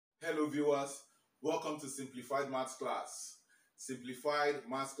Hello viewers, welcome to Simplified Maths class. Simplified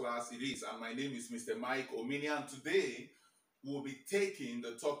Maths class it is, and my name is Mr. Mike Ominian. Today we'll be taking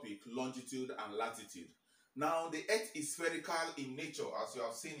the topic longitude and latitude. Now the earth is spherical in nature, as you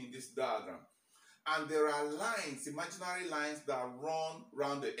have seen in this diagram, and there are lines, imaginary lines, that run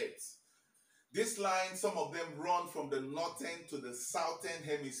around the earth. These lines, some of them run from the northern to the southern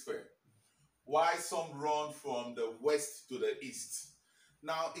hemisphere, while some run from the west to the east.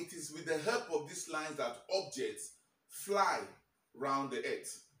 Now, it is with the help of these lines that objects fly around the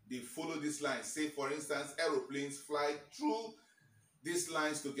earth. They follow these lines. Say, for instance, aeroplanes fly through these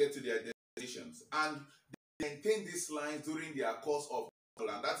lines to get to their destinations. And they maintain these lines during their course of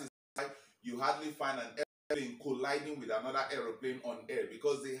travel. And that is why you hardly find an airplane colliding with another aeroplane on air,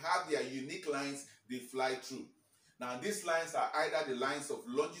 because they have their unique lines they fly through. Now, these lines are either the lines of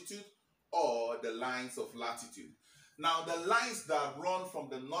longitude or the lines of latitude. Now, the lines that run from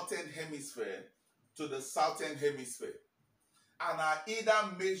the northern hemisphere to the southern hemisphere and are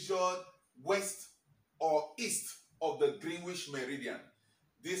either measured west or east of the Greenwich meridian.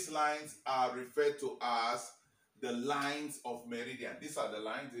 These lines are referred to as the lines of meridian. These are the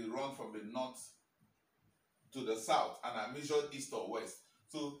lines, they run from the north to the south and are measured east or west.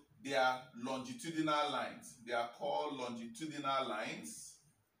 So they are longitudinal lines. They are called longitudinal lines.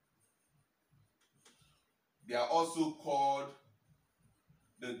 They are also called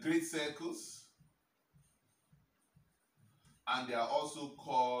the great circles, and they are also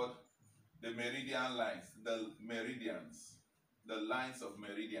called the meridian lines, the meridians, the lines of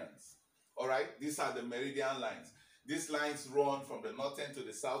meridians. All right, these are the meridian lines. These lines run from the northern to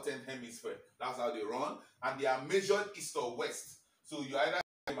the southern hemisphere. That's how they run, and they are measured east or west. So you either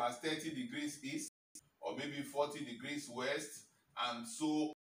have them as 30 degrees east or maybe 40 degrees west, and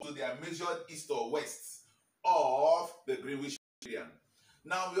so they are measured east or west of the Greenwich meridian.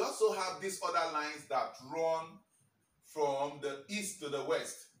 Now we also have these other lines that run from the east to the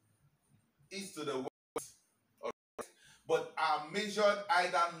west, right, but are measured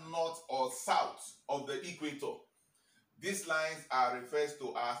either north or south of the equator. These lines are referred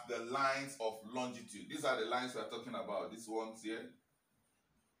to as the lines of longitude. These are the lines we are talking about, these ones here.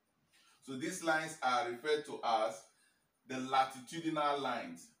 So these lines are referred to as the latitudinal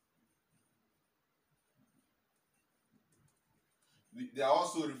lines. They are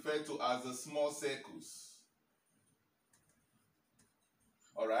also referred to as the small circles,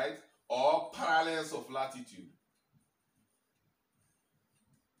 all right, or parallels of latitude.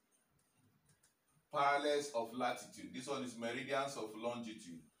 Parallels of latitude. This one is meridians of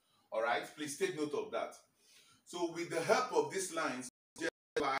longitude. All right, please take note of that. So with the help of these lines, we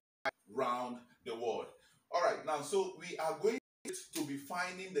fly around the world. All right, now so we are going to be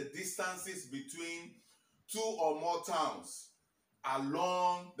finding the distances between two or more towns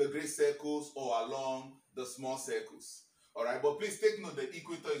along the great circles or along the small circles. All right, but please take note, the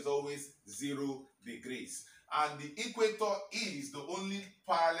equator is always 0 degrees, and the equator is the only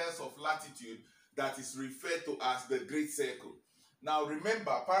parallels of latitude that is referred to as the great circle. Now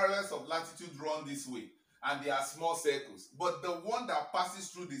remember, parallels of latitude run this way and they are small circles, but the one that passes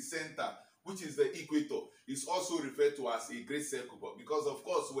through the center, which is the equator, is also referred to as a great circle. But because of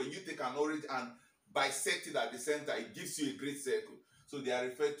course when you take an orange and bisect it at the center, it gives you a great circle. So they are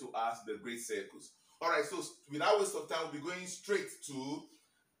referred to as the great circles. All right, so without waste of time, we'll be going straight to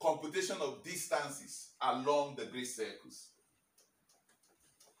computation of distances along the great circles.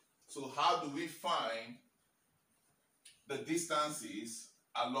 So how do we find the distances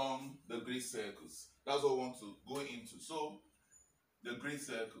along the great circles? That's what we want to go into. So the great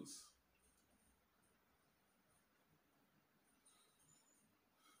circles.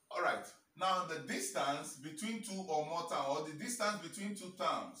 All right. Now, the distance between two or more towns, or the distance between two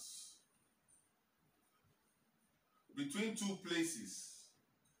towns, between two places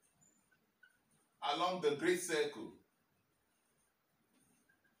along the great circle.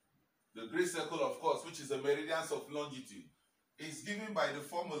 The great circle, of course, which is the meridians of longitude, is given by the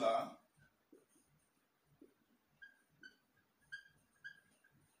formula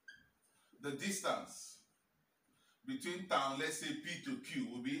the distance between town, let's say P to Q,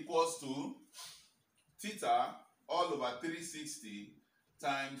 will be equals to theta all over 360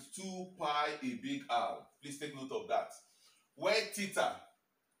 times 2 pi a big R. Please take note of that. Where theta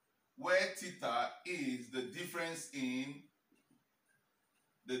is the difference in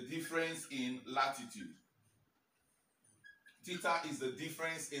latitude. Theta is the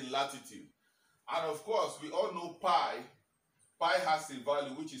difference in latitude. And of course, we all know pi. Pi has a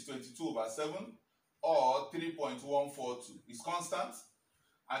value which is 22/7 or 3.142. It's constant.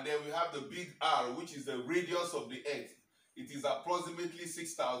 And then we have the big R, which is the radius of the earth. It is approximately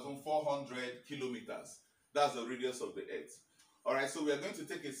 6,400 kilometers. That's the radius of the Earth. All right, so we are going to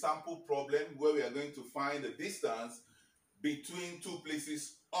take a sample problem where we are going to find the distance between two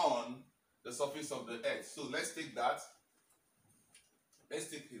places on the surface of the Earth. So let's take that. Let's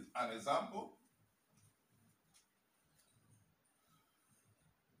take an example.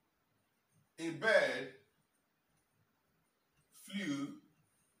 A bird flew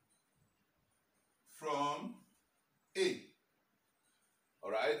from A.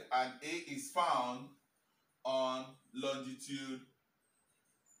 All right, and A is found on longitude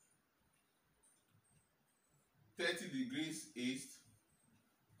 30 degrees east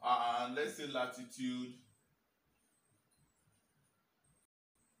and let's say latitude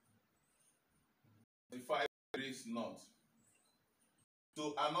 45 degrees north.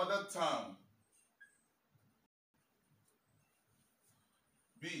 So another term,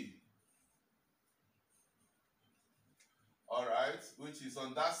 B, all right, which is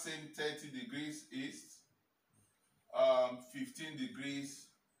on that same 30 degrees east, 15 degrees,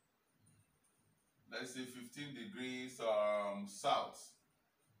 let's say 15 degrees south,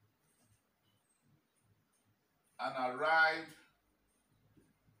 and arrived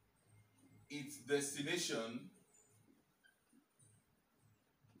its destination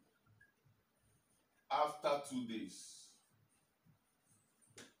after 2 days.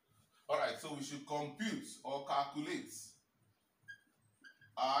 All right, so we should compute or calculate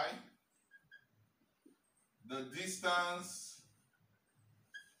I, the distance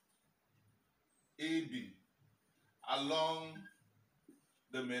AB along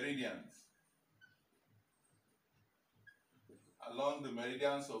the meridians,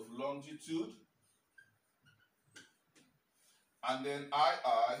 of longitude, and then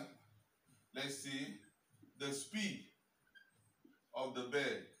II, let's see, the speed of the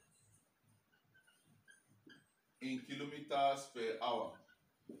bird in kilometers per hour.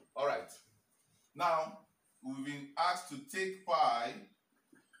 All right, now we've been asked to take pi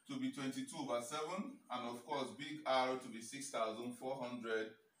to be 22/7 and of course big R to be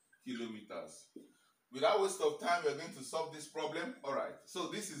 6,400 kilometers. Without waste of time, we're going to solve this problem. All right, so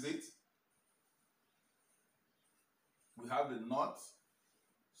this is it. We have the north,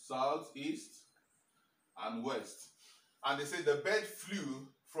 south, east, and west. And they say the bird flew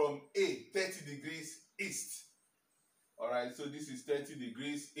from A, 30 degrees east. All right, so this is 30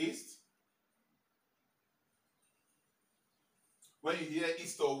 degrees east. When you hear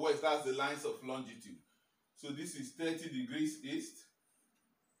east or west, that's the lines of longitude. So this is 30 degrees east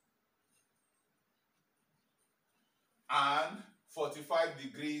and 45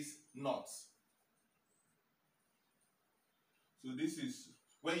 degrees north. So this is,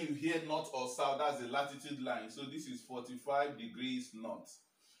 when you hear north or south, that's the latitude line. So this is 45 degrees north.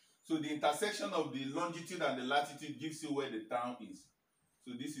 So the intersection of the longitude and the latitude gives you where the town is.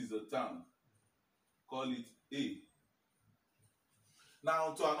 So this is the town. Call it A.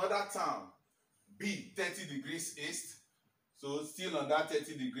 Now to another town, B, 30 degrees east. So still on that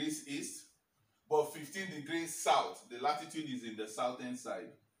 30 degrees east, but 15 degrees south. The latitude is in the southern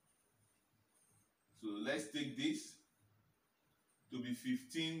side. So let's take this to be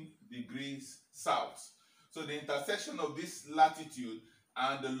 15 degrees south. So the intersection of this latitude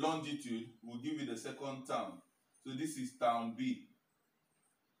and the longitude will give you the second town. So this is town B.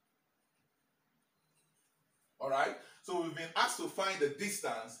 All right, so we've been asked to find the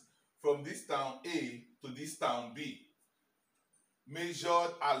distance from this town A to this town B,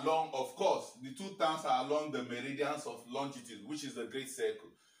 measured along, of course, the two towns are along the meridians of longitude, which is the great circle.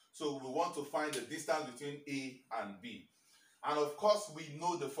 So we want to find the distance between A and B. And of course, we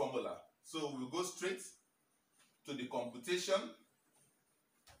know the formula. So we'll go straight to the computation.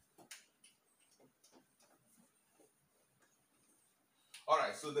 All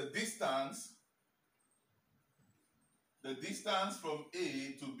right, so the distance from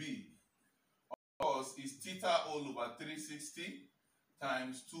A to B, of course, is theta all over 360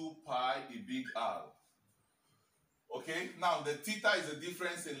 times 2 pi a big R. Okay, now the theta is a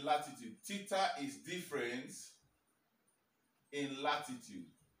difference in latitude. Theta is difference in latitude.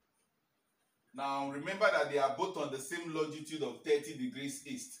 Now remember that they are both on the same longitude of 30 degrees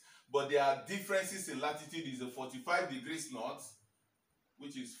east, but there are differences in latitude. Is a 45 degrees north,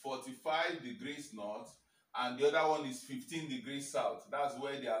 which is 45 degrees north, and the other one is 15 degrees south. That's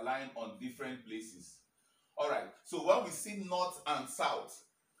where they are lying on different places. All right, so when we see north and south,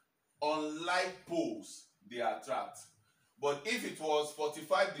 on like poles, they attract. But if it was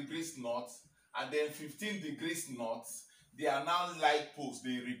 45 degrees north and then 15 degrees north, they are now like poles,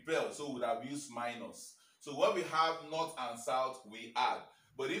 they repel, so we would have used minus. So when we have north and south, we add.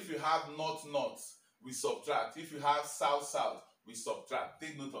 But if you have north, we subtract. If you have south-south, we subtract.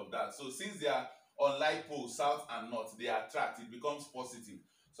 Take note of that. So since they are on like poles, south and north, they attract. It becomes positive.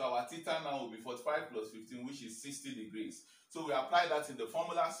 So our theta now will be 45 plus 15, which is 60 degrees. So we apply that in the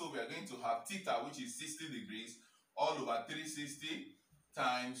formula. So we are going to have theta, which is 60 degrees, all over 360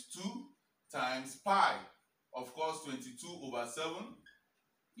 times 2 times pi. Of course, 22 over 7.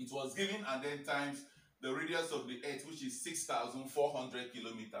 It was given, and then times the radius of the earth, which is 6,400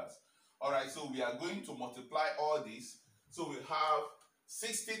 kilometers. All right, so we are going to multiply all this. So we have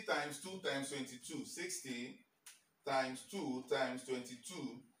 60 times 2 times 22. 60 times 2 times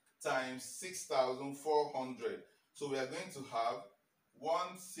 22 times 6,400. So we are going to have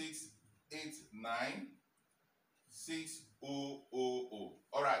 1,689,6,000.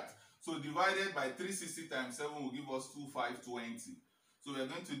 All right. So divided by 360 times 7 will give us 2,520. So we are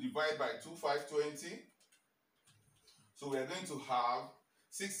going to divide by 2,520. So we are going to have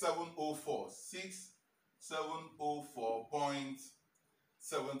 6,704.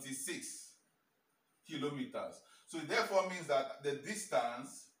 6,704.76 kilometers. So it therefore means that the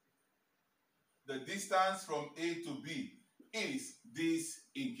distance from A to B is this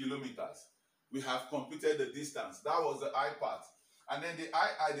in kilometers. We have computed the distance. That was the I part. And then the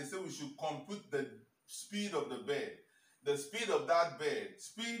I, they say we should compute the speed of the bird. The speed of that bird,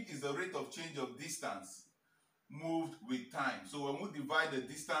 speed is the rate of change of distance moved with time. So when we divide the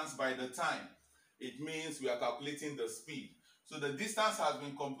distance by the time, it means we are calculating the speed. So the distance has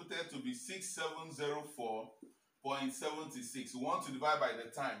been computed to be 6,704.76. We want to divide by the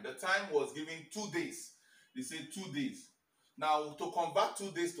time. The time was given 2 days. They say 2 days. Now, to convert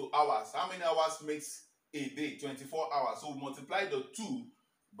 2 days to hours, how many hours makes a day? 24 hours. So we multiply the 2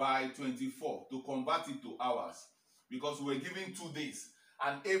 by 24 to convert it to hours, because we're given 2 days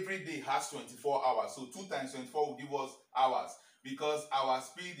and every day has 24 hours. So 2 times 24 will give us hours, because our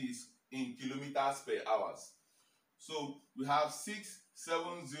speed is in kilometers per hours. So we have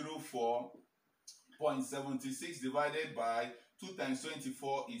 6,704.76 divided by 2 times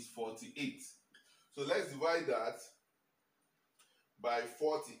 24 is 48. So let's divide that by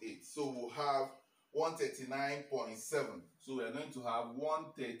 48. So we'll have 139.7. So we are going to have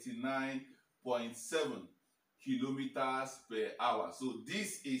 139.7 kilometers per hour. So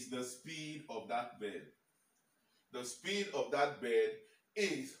this is the speed of that bird. The speed of that bird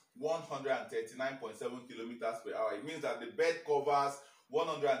is 139.7 kilometers per hour. It means that the bird covers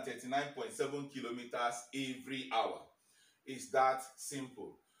 139.7 kilometers every hour. It's that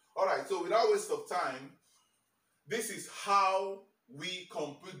simple. All right, so without waste of time, this is how we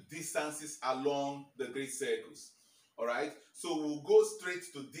compute distances along the great circles. All right, so we'll go straight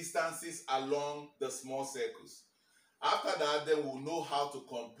to distances along the small circles. After that, then we'll know how to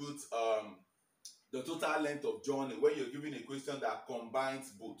compute the total length of journey when you're given a question that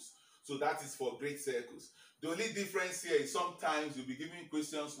combines both. So that is for great circles. The only difference here is sometimes you'll be given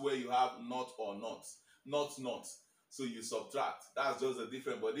questions where you have not or not. So you subtract. That's just the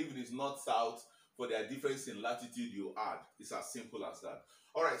difference. But if it is north, south, for their difference in latitude, you add. It's as simple as that.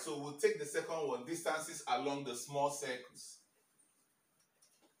 All right, so we'll take the second one, distances along the small circles.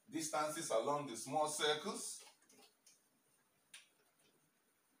 Distances along the small circles.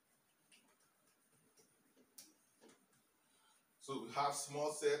 So we have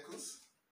small circles.